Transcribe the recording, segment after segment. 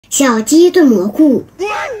小鸡炖蘑菇。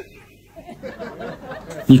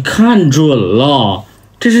你看准了，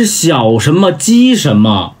这是小什么鸡什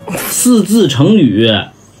么4字成语。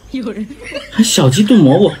还小鸡炖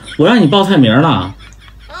蘑菇，我让你报菜名呢。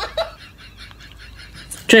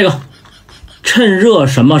这个趁热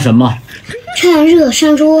什么什么，趁热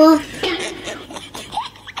上桌。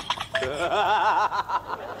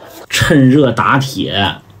趁热打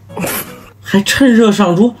铁，还趁热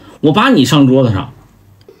上桌，我把你上桌子上。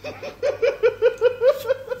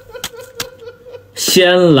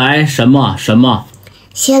先来什么什么，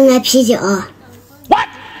先来啤酒。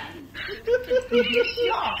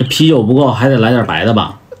这啤酒不够，还得来点白的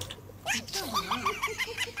吧。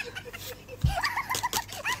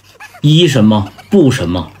一什么不什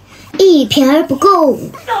么，一瓶儿不够。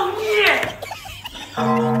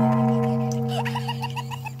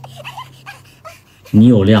你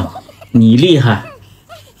有量，你厉害，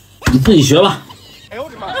你自己学吧。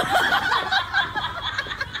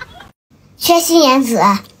缺心眼子。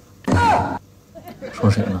说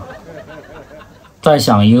谁呢？再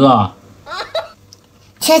想一个。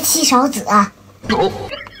缺七手指。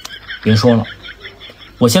别说了，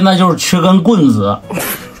我现在就是缺根棍子。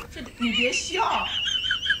你别笑。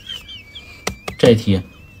这题，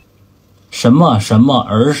什么什么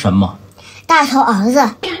儿什么？大头儿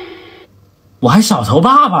子。我还小头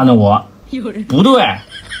爸爸呢，我不对。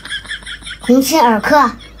鸿星尔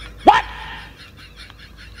克。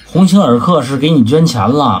鸿星尔克是给你捐钱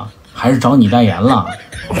了，还是找你代言了？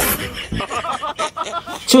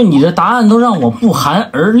就你的答案都让我不寒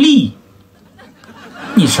而栗，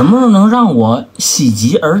你什么时候能让我喜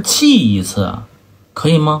极而泣一次啊？可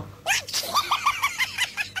以吗？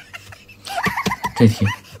这题，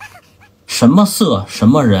什么色什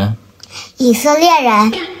么人？以色列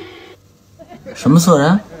人。什么色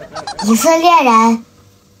人？以色列人。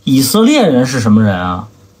以色列人是什么人啊？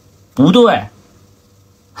不对。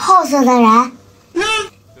好色的人。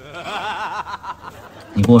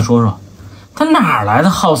你给我说说，他哪儿来的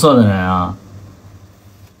好色的人啊？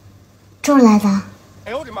这儿来的。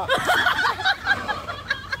哎呦我的妈！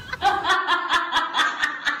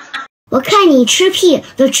我看你吃屁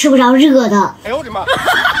都吃不着热的。哎呦我的妈！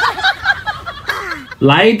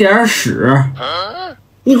来点屎。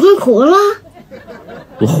你换口了？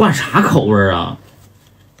我换啥口味啊？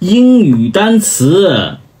英语单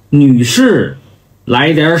词，女士，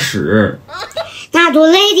来点屎。那多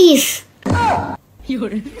ladies。有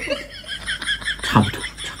人。差不多。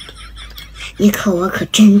你口味可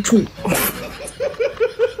真重。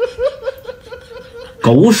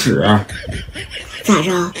狗屎。咋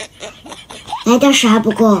着？来点屎还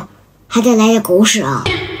不够，还得来点狗屎啊！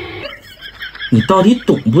你到底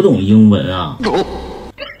懂不懂英文啊？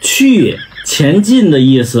去，前进的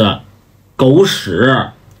意思。狗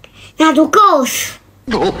屎。那都 goes。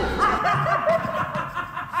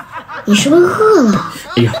你是不是饿了？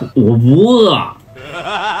哎呀，我不饿。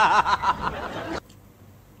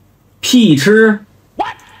屁吃。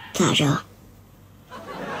咋着？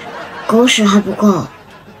狗屎还不够，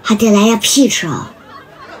还得来点屁吃啊！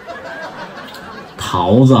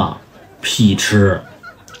桃子，屁吃。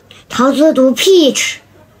桃子读 peach，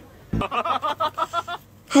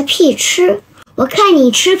 还屁吃？我看你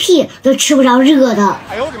吃屁都吃不着热的。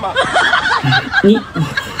哎呦我的妈！你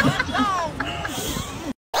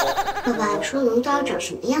爸爸，你说龙到底长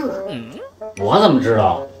什么样啊？我怎么知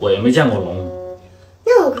道？我又没见过龙。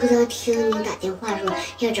那我刚才听你打电话说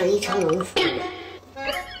要整一条龙服务，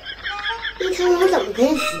一条龙怎么可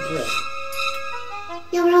以服务呀？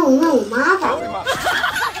要不然我问我妈吧。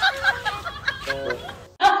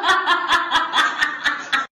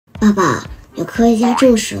爸爸，有科学家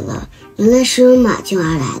证实了，原来是由马厩而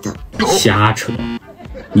来的。瞎扯，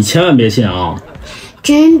你千万别信啊！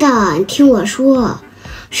真的，你听我说，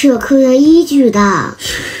是有科学依据的。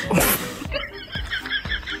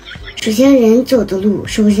首先，人走的路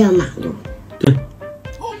是不是叫马路？对。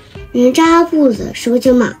人扎步子是不是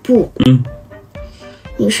叫马步？嗯。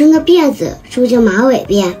女生的辫子是不是叫马尾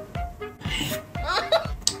辫？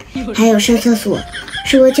还有上厕所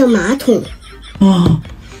是不是叫马桶？啊。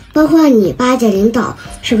包括你巴结领导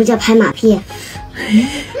是不是叫拍马屁？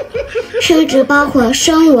甚至包括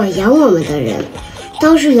生我养我们的人，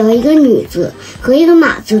都是由一个女字和一个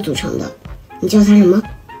马字组成的。你叫她什么？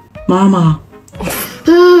妈妈。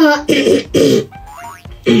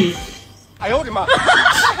哎呦我的妈！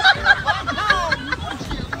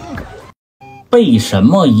被什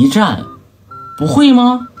么一战？不会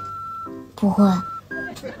吗？不会。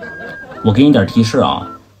我给你点提示啊。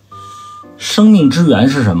生命之源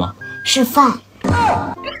是什么？是饭。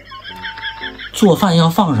做饭要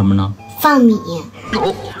放什么呢？放米。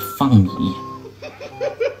放米。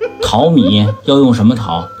淘米要用什么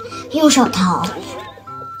淘？用手淘。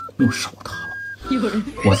用手淘。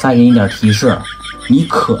我再给你点提示，你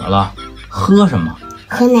渴了，喝什么？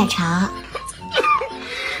喝奶茶。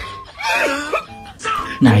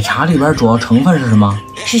奶茶里边主要成分是什么？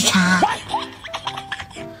是茶。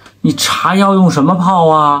你茶要用什么泡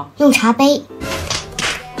啊？用茶杯。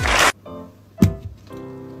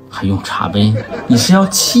还用茶杯？你是要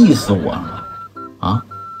气死我了啊！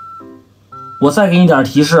我再给你点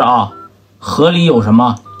提示啊，河里有什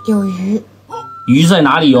么？有鱼。鱼在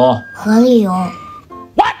哪里游？河里游。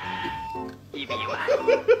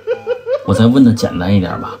我再问的简单一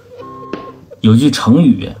点吧，有句成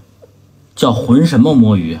语叫浑什么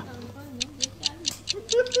摸鱼？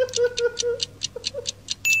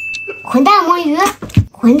混蛋摸鱼，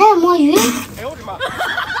混蛋摸鱼。哎呦我的妈！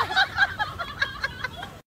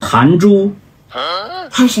弹珠？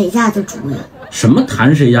弹谁家的猪呀？什么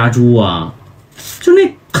弹谁家猪啊？就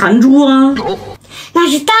那弹珠啊。那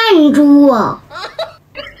是弹珠。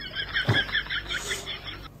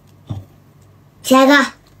下一个。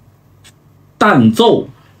弹奏。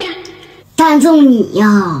弹奏你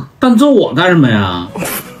呀？弹奏我干什么呀？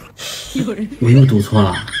我又读错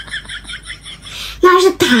了。那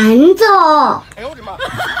是弹奏。哎呦我的妈！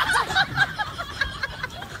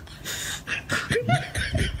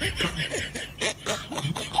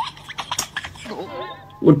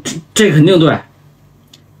我这肯定对。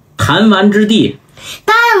弹丸之地。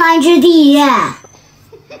弹丸之地。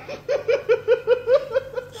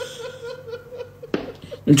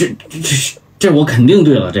这我肯定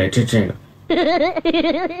对了，这个。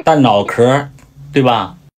蛋脑壳，对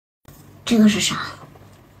吧？这个是啥？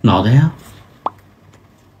脑袋呀。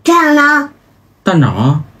这样呢？蛋脑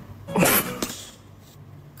啊。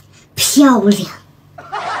漂亮。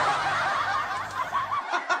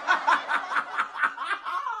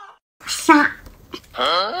杀。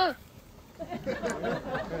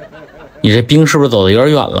你这兵是不是走的有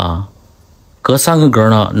点远了？隔3个格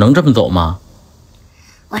呢，能这么走吗？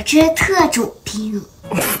我这是特种兵。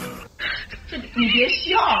你别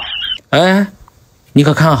笑。哎，你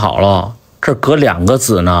可看好了，这隔2个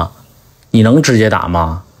子呢，你能直接打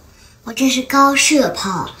吗？我这是高射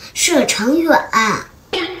炮，射程远。哎，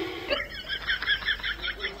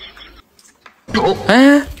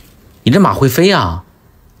你这马会飞啊？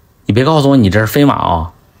你别告诉我你这是飞马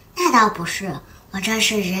啊？那倒不是，我这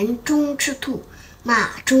是人中之兔，马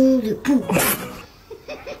中吕布。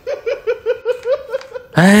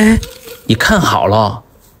哎，你看好了，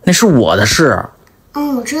那是我的事。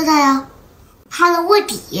我知道呀，哈喽卧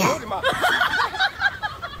底。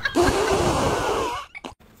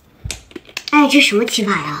哎，这什么骑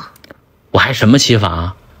法呀？我还什么骑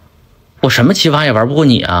法？我什么骑法也玩不过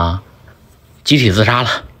你啊！集体自杀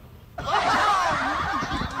了。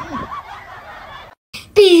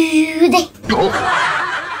必须的。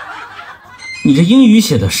你这英语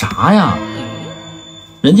写的啥呀？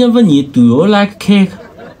人家问你 Do you like cake？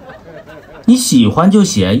 你喜欢就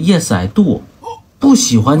写 Yes I do， 不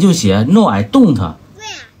喜欢就写 No I don't。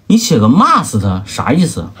 你写个 must 啥意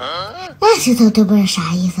思？ must 对不对？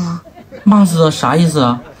啥意思啊？ must 啥意思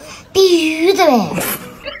啊？必须的呗。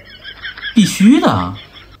必须的。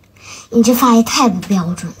你这发音太不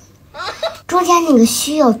标准了，中间那个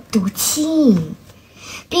需要读轻音，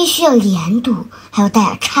必须要连读，还要带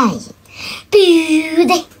点颤音，必须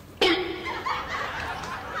的。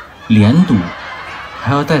连读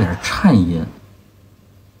还要带点颤音，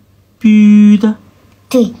必须的。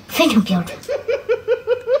对，非常标准。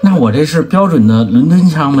那我这是标准的伦敦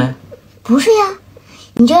腔呗？不是呀，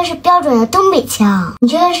你这是标准的东北腔，你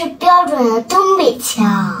这是标准的东北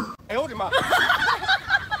腔。哎呦我的妈！